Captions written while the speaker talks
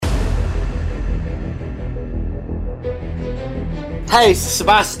Hey, it's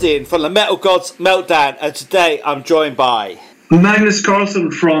Sebastian from the Metal Gods Meltdown, and today I'm joined by Magnus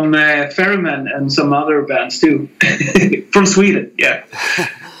Karlsson from Ferrymen and some other bands too. From Sweden, yeah.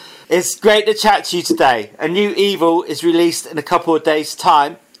 It's great to chat to you today. A new Evil is released in a couple of days'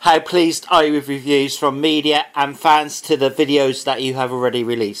 time. How pleased are you with reviews from media and fans to the videos that you have already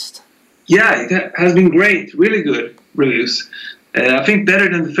released? Yeah, it has been great. Really good reviews. I think better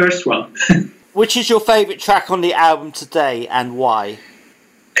than the first one. Which is your favourite track on the album today and why?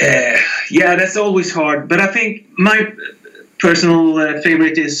 Yeah, that's always hard. But I think my personal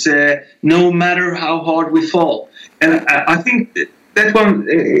favourite is No Matter How Hard We Fall. And I think that one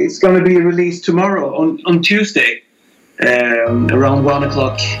is going to be released tomorrow on Tuesday. Around 1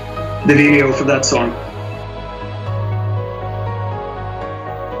 o'clock, the video for that song.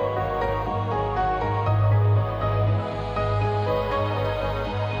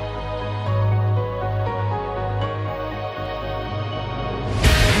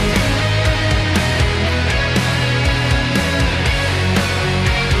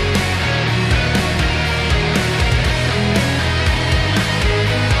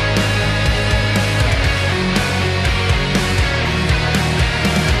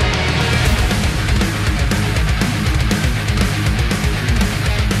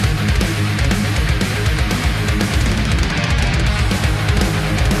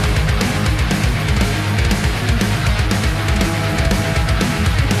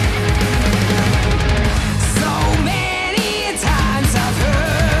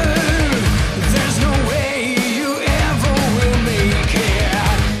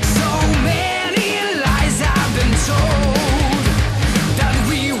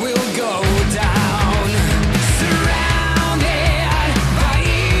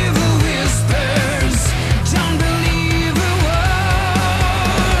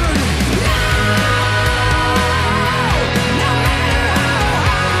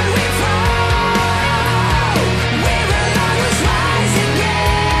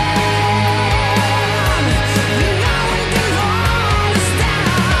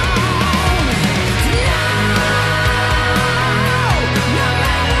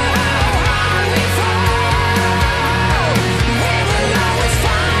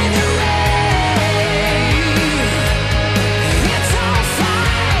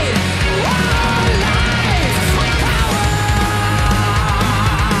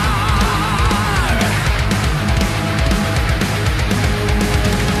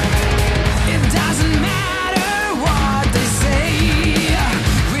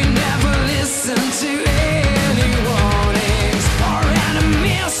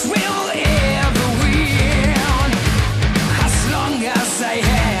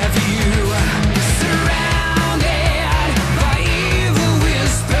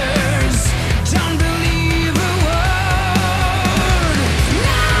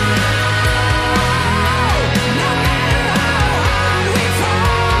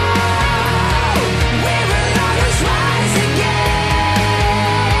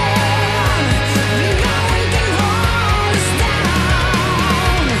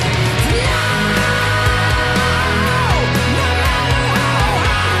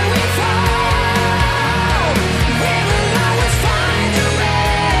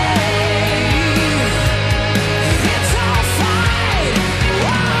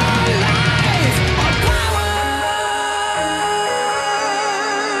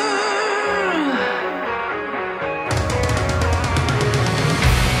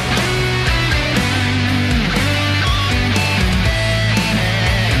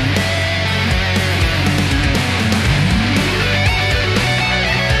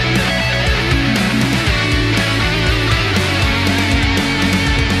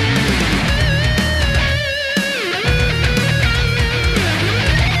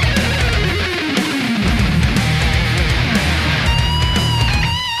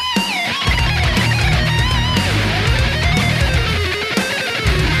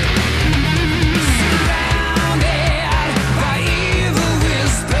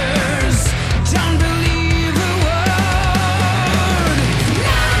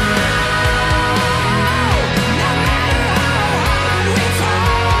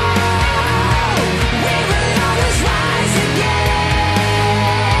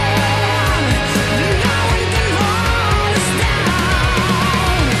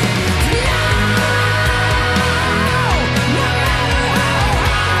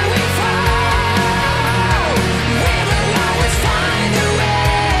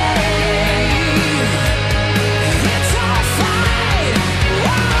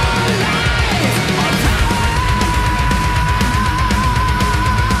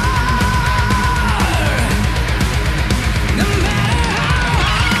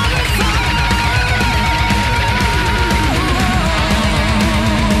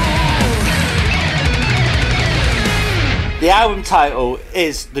 album title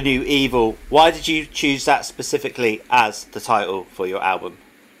is The New Evil. Why did you choose that specifically as the title for your album?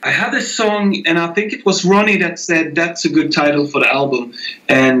 I had a song, and I think it was Ronnie that said that's a good title for the album.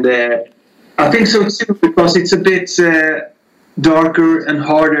 And I think so too, because it's a bit darker and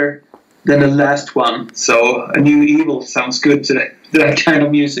harder than the last one. So A New Evil sounds good to that kind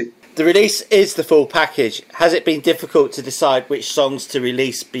of music. The release is the full package. Has it been difficult to decide which songs to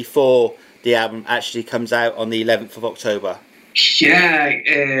release before the album actually comes out on the 11th of October? Yeah,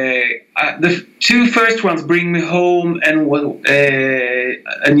 the two first ones, Bring Me Home and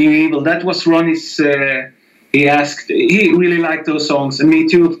A New Evil, that was Ronnie's. He really liked those songs, and me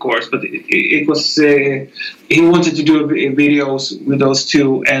too, of course. But it was he wanted to do videos with those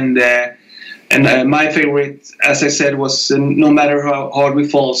two, and my favorite, as I said, was No Matter How Hard We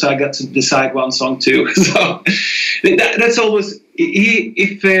Fall. So I got to decide one song too. So that's always.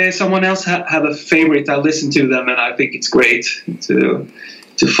 If someone else have a favorite, I listen to them, and I think it's great to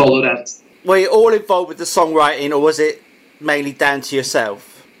follow that. Were you all involved with the songwriting, or was it mainly down to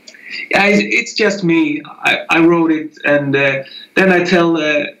yourself? Yeah, it's just me. I wrote it, and then I tell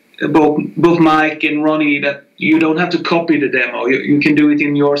both Mike and Ronnie that you don't have to copy the demo. You can do it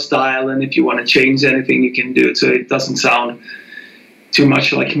in your style, and if you want to change anything, you can do it so it doesn't sound too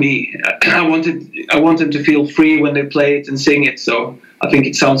much like me. I want them to feel free when they play it and sing it, so I think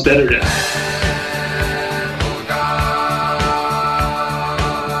it sounds better then.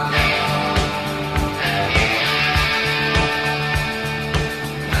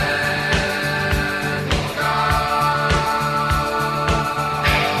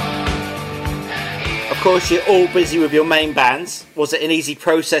 Of course, you're all busy with your main bands. Was it an easy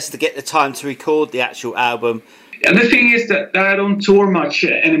process to get the time to record the actual album? And the thing is that I don't tour much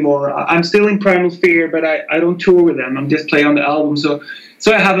anymore. I'm still in Primal Fear, but I don't tour with them. I'm just playing on the album. So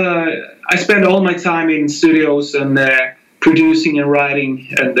I spend all my time in studios and producing and writing,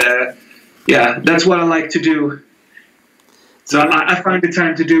 and that's what I like to do. So I find the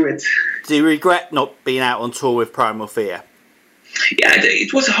time to do it. Do you regret not being out on tour with Primal Fear? Yeah,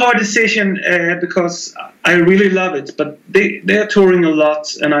 it was a hard decision because I really love it, but they're touring a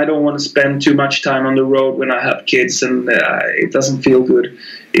lot, and I don't want to spend too much time on the road when I have kids, and it doesn't feel good.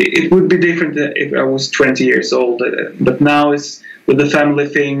 It would be different if I was 20 years old, but now it's with the family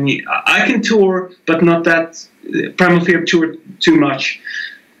thing. I can tour, but not that. Primal Fear tour too much.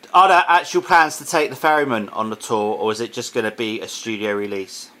 Are there actual plans to take the Ferrymen on the tour, or is it just going to be a studio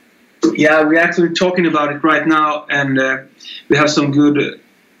release? Yeah, we're actually talking about it right now, and we have some good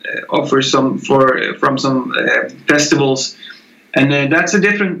offers from some festivals, and that's a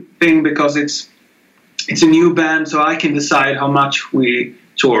different thing because it's a new band, so I can decide how much we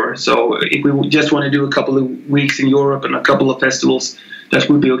tour. So if we just want to do a couple of weeks in Europe and a couple of festivals, that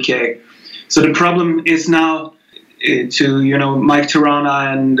would be okay. So the problem is now Mike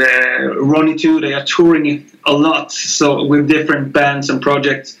Tirana and Ronnie too. They are touring a lot, so with different bands and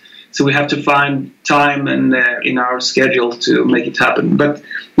projects. So we have to find time and in our schedule to make it happen. But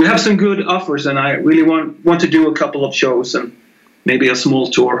we have some good offers, and I really want to do a couple of shows and maybe a small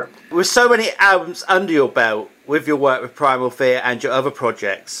tour. With so many albums under your belt, with your work with Primal Fear and your other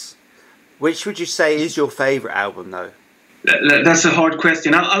projects, which would you say is your favourite album, though? That's a hard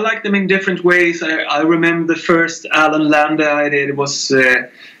question. I like them in different ways. I remember the first Alan Landa I did. It was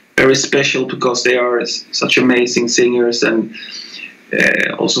very special because they are such amazing singers, and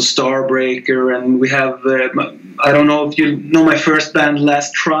also Starbreaker, and we have I don't know if you know my first band,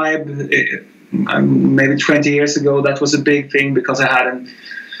 Last Tribe, maybe 20 years ago. That was a big thing because I hadn't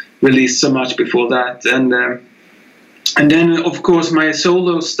released so much before that, and then of course my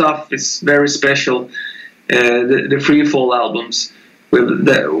solo stuff is very special. The Freefall albums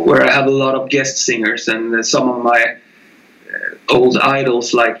where I have a lot of guest singers, and some of my old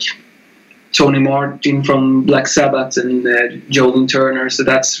idols like Tony Martin from Black Sabbath and Joel Turner, so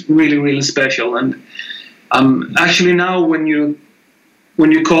that's really, really special. And actually now when you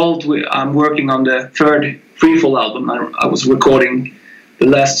called, I'm working on the third Freefall album. I was recording the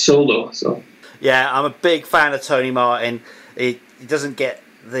last solo. So yeah, I'm a big fan of Tony Martin. He doesn't get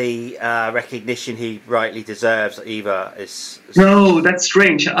the recognition he rightly deserves either. No, that's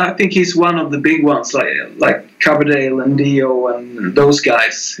strange. I think he's one of the big ones, like Coverdale and Dio and those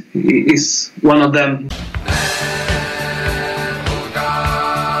guys. He's one of them.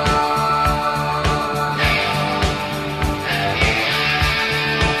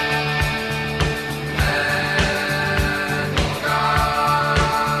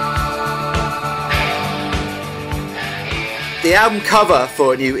 The album cover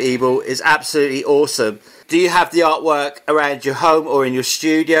for A New Evil is absolutely awesome. Do you have the artwork around your home or in your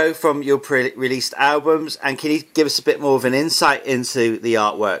studio from your pre-released albums? And can you give us a bit more of an insight into the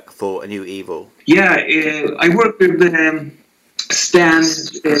artwork for A New Evil? Yeah, I work with Stan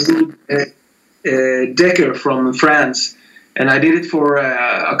Decker from France, and I did it for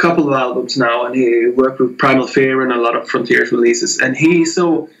a couple of albums now, and he worked with Primal Fear and a lot of Frontiers releases, and he's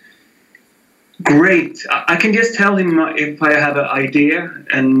so great. I can just tell him if I have an idea,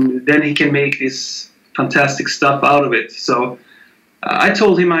 and then he can make this fantastic stuff out of it. So I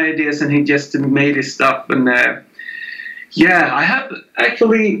told him my ideas, and he just made his stuff. And yeah, I have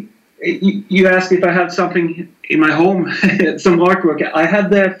actually. You asked if I had something in my home, some artwork. I have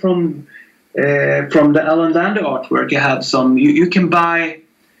that from the Alan Lander artwork. I have some. You can buy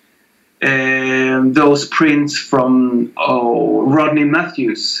those prints from Rodney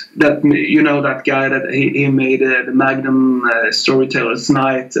Matthews. That that guy that he made the Magnum Storyteller's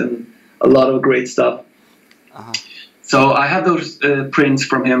Night and a lot of great stuff. Uh-huh. So I have those prints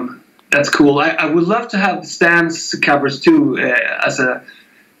from him. That's cool. I would love to have Stan's covers too as a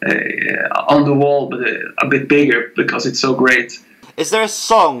on the wall, but a bit bigger because it's so great. Is there a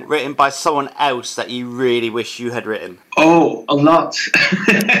song written by someone else that you really wish you had written? Oh, a lot.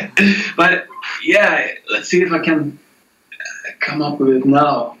 But yeah, let's see if I can come up with it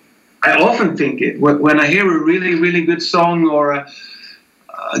now. I often think it when I hear a really, really good song or a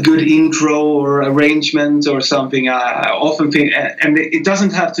good intro or arrangement or something. I often think, and it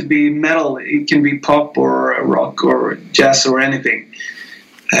doesn't have to be metal. It can be pop or rock or jazz or anything.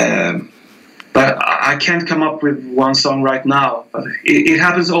 But I can't come up with one song right now. But it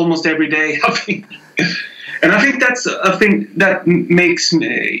happens almost every day, I think. And I think that's a thing that makes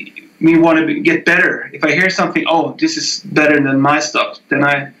me want to get better. If I hear something, oh, this is better than my stuff, then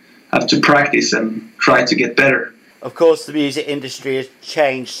I have to practice and try to get better. Of course, the music industry has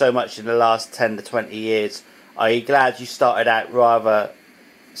changed so much in the last 10 to 20 years. Are you glad you started out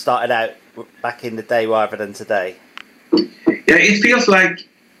back in the day rather than today? Yeah, it feels like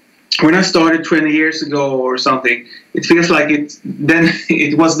when I started 20 years ago or something, it feels like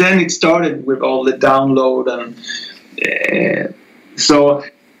it started with all the download and so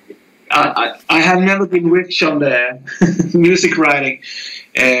I have never been rich on the music writing,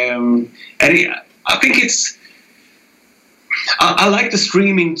 and I think I like the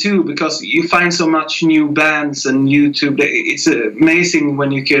streaming too, because you find so much new bands and YouTube. It's amazing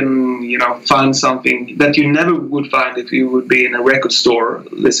when you can, find something that you never would find if you would be in a record store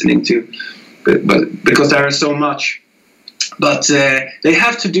listening to, but because there is so much. But they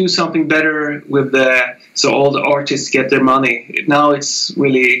have to do something better with so all the artists get their money. Now it's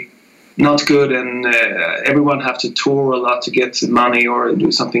really not good, and everyone have to tour a lot to get money or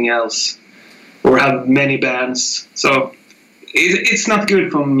do something else, or have many bands. So it's not good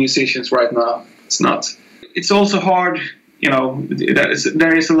for musicians right now. It's not. It's also hard,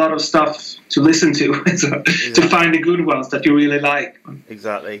 there is a lot of stuff to listen to to find the good ones that you really like.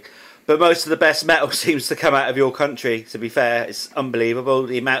 Exactly. But most of the best metal seems to come out of your country, to be fair. It's unbelievable,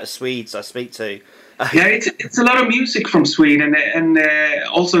 the amount of Swedes I speak to. Yeah, it's a lot of music from Sweden, and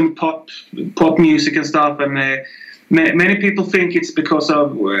also in pop music and stuff, and many people think it's because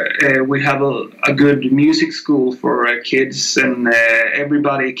of we have a good music school for kids, and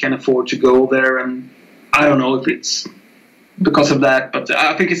everybody can afford to go there. And I don't know if it's because of that, but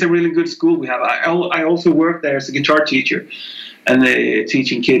I think it's a really good school we have. I also work there as a guitar teacher, and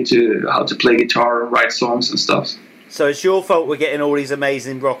teaching kids how to play guitar and write songs and stuff. So it's your fault we're getting all these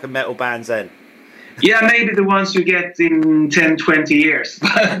amazing rock and metal bands then? Yeah, maybe the ones you get in 10, 20 years.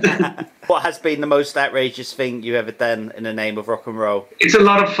 What has been the most outrageous thing you've ever done in the name of rock and roll? It's a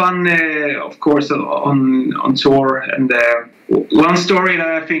lot of fun, of course, on tour. And one story that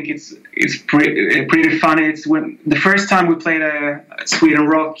I think is pretty funny. It's when the first time we played Sweden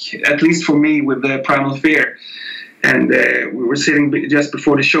Rock, at least for me, with the Primal Fear. And we were sitting just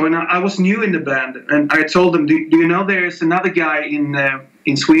before the show, and I was new in the band. And I told them, do you know there's another guy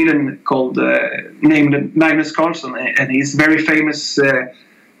in Sweden called named Magnus Karlsson, and he's a very famous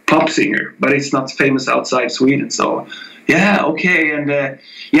pop singer, but he's not famous outside Sweden. So yeah, okay, and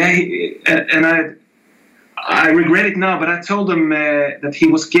and I regret it now, but I told him that he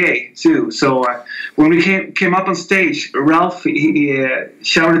was gay too. So when we came up on stage, Ralph he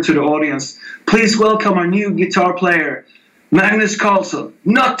shouted to the audience, "Please welcome our new guitar player, Magnus Karlsson,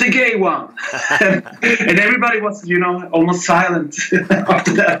 not the gay one." And everybody was, almost silent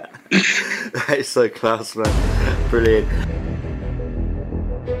after that. That is so class, man. Brilliant.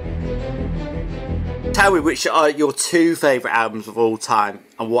 Tell me, which are your two favourite albums of all time,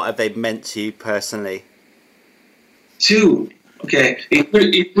 and what have they meant to you personally? 2. Okay,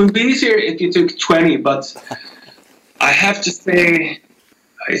 it would be easier if you took 20, but I have to say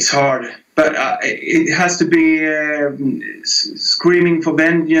it's hard. But it has to be Screaming for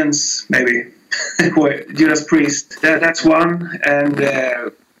Vengeance, maybe. Judas Priest. That's one. And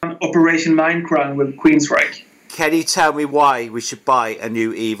Operation Mindcrime with Queensryche. Can you tell me why we should buy a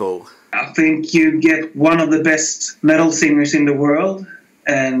new Evil? I think you get one of the best metal singers in the world.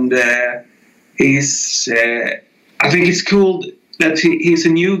 And he's... I think it's cool that he's a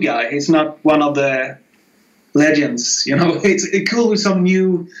new guy. He's not one of the legends, you know. It's cool with some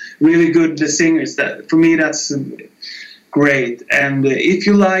new, really good singers. That for me, that's great. And if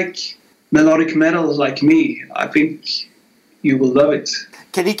you like melodic metal like me, I think you will love it.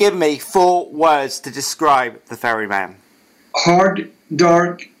 Can you give me 4 words to describe the Ferrymen? Hard,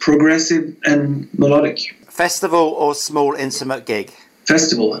 dark, progressive, and melodic. Festival or small intimate gig?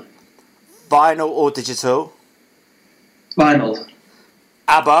 Festival. Vinyl or digital? Vinyl.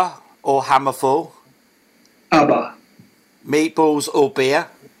 ABBA or Hammerfall? ABBA. Meatballs or beer?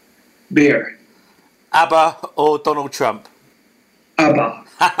 Beer. ABBA or Donald Trump? ABBA.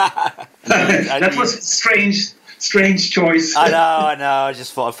 That was a strange choice. I know. I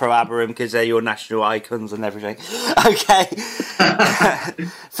just thought I'd throw ABBA in because they're your national icons and everything. Okay.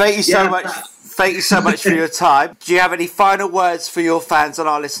 Thank you so much. Thank you so much for your time. Do you have any final words for your fans and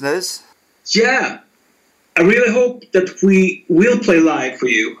our listeners? Yeah. I really hope that we will play live for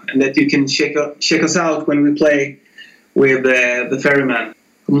you and that you can check us out when we play with the Ferrymen.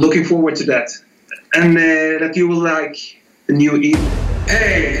 I'm looking forward to that. And that you will like the new Evil.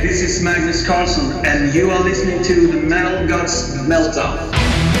 Hey, this is Magnus Karlsson and you are listening to the Metal Gods Meltdown.